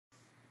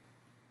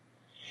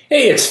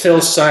Hey, it's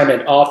Phil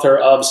Simon, author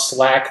of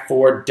Slack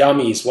For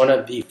Dummies. One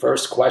of the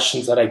first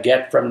questions that I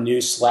get from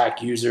new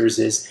Slack users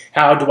is,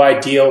 how do I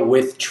deal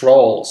with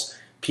trolls,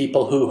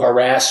 people who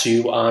harass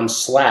you on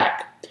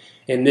Slack?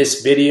 In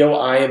this video,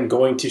 I am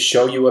going to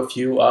show you a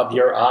few of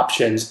your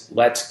options.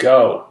 Let's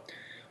go.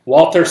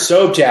 Walter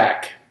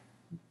Sobchak,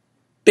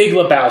 Big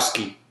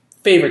Lebowski,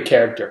 favorite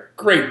character,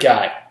 great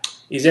guy.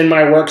 He's in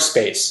my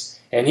workspace,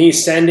 and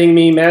he's sending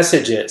me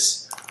messages.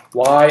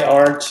 Why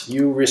aren't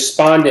you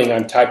responding?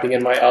 I'm typing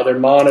in my other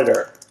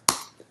monitor.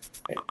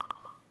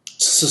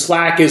 So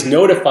Slack is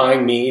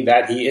notifying me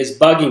that he is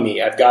bugging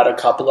me. I've got a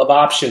couple of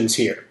options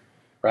here,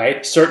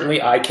 right?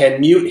 Certainly I can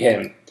mute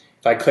him.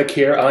 If I click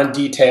here on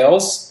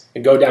details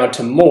and go down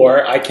to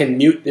more, I can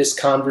mute this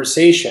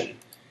conversation.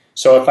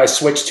 So if I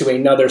switch to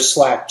another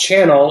Slack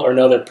channel or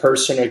another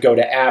person or go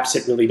to apps,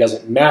 it really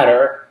doesn't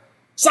matter.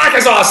 Slack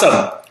is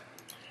awesome!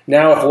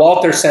 Now if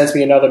Walter sends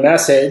me another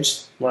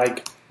message,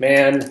 like,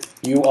 man,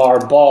 you are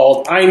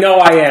bald. I know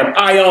I am.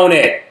 I own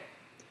it.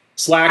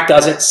 Slack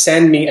doesn't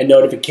send me a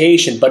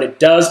notification, but it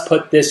does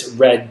put this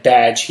red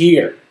badge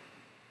here.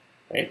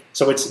 Right?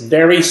 So it's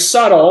very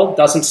subtle,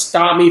 doesn't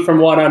stop me from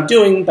what I'm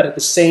doing, but at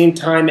the same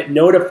time it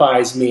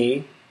notifies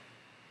me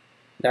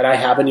that I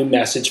have a new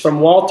message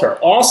from Walter.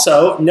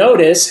 Also,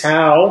 notice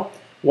how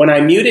when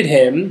I muted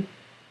him,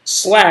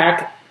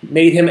 Slack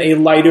made him a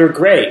lighter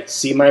gray.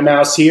 See my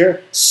mouse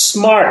here?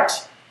 Smart.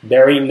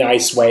 Very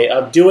nice way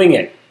of doing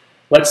it.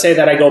 Let's say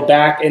that I go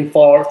back and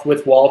forth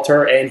with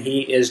Walter and he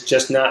is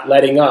just not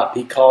letting up.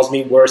 He calls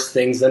me worse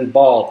things than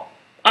bald.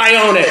 I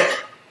own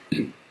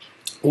it.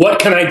 What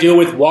can I do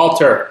with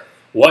Walter?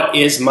 What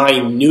is my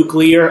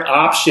nuclear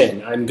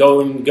option? I'm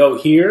going to go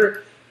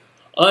here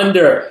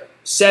under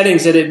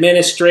Settings and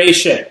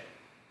Administration,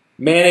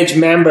 Manage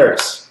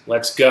Members.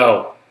 Let's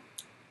go.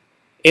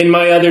 In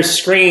my other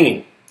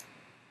screen,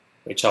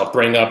 which I'll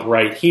bring up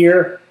right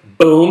here,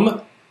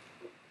 boom.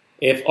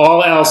 If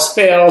all else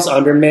fails,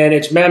 under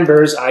Manage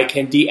Members, I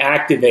can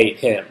deactivate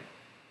him.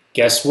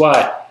 Guess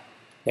what?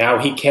 Now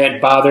he can't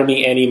bother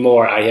me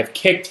anymore. I have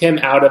kicked him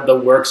out of the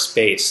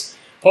workspace.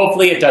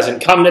 Hopefully it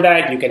doesn't come to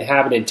that. You can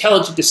have an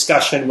intelligent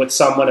discussion with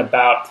someone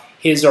about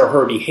his or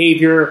her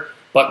behavior.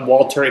 But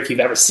Walter, if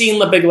you've ever seen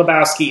The Big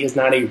Lebowski, is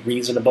not a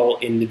reasonable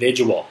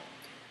individual.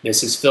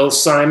 This is Phil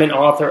Simon,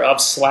 author of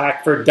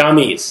Slack for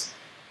Dummies.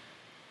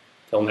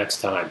 Till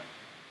next time.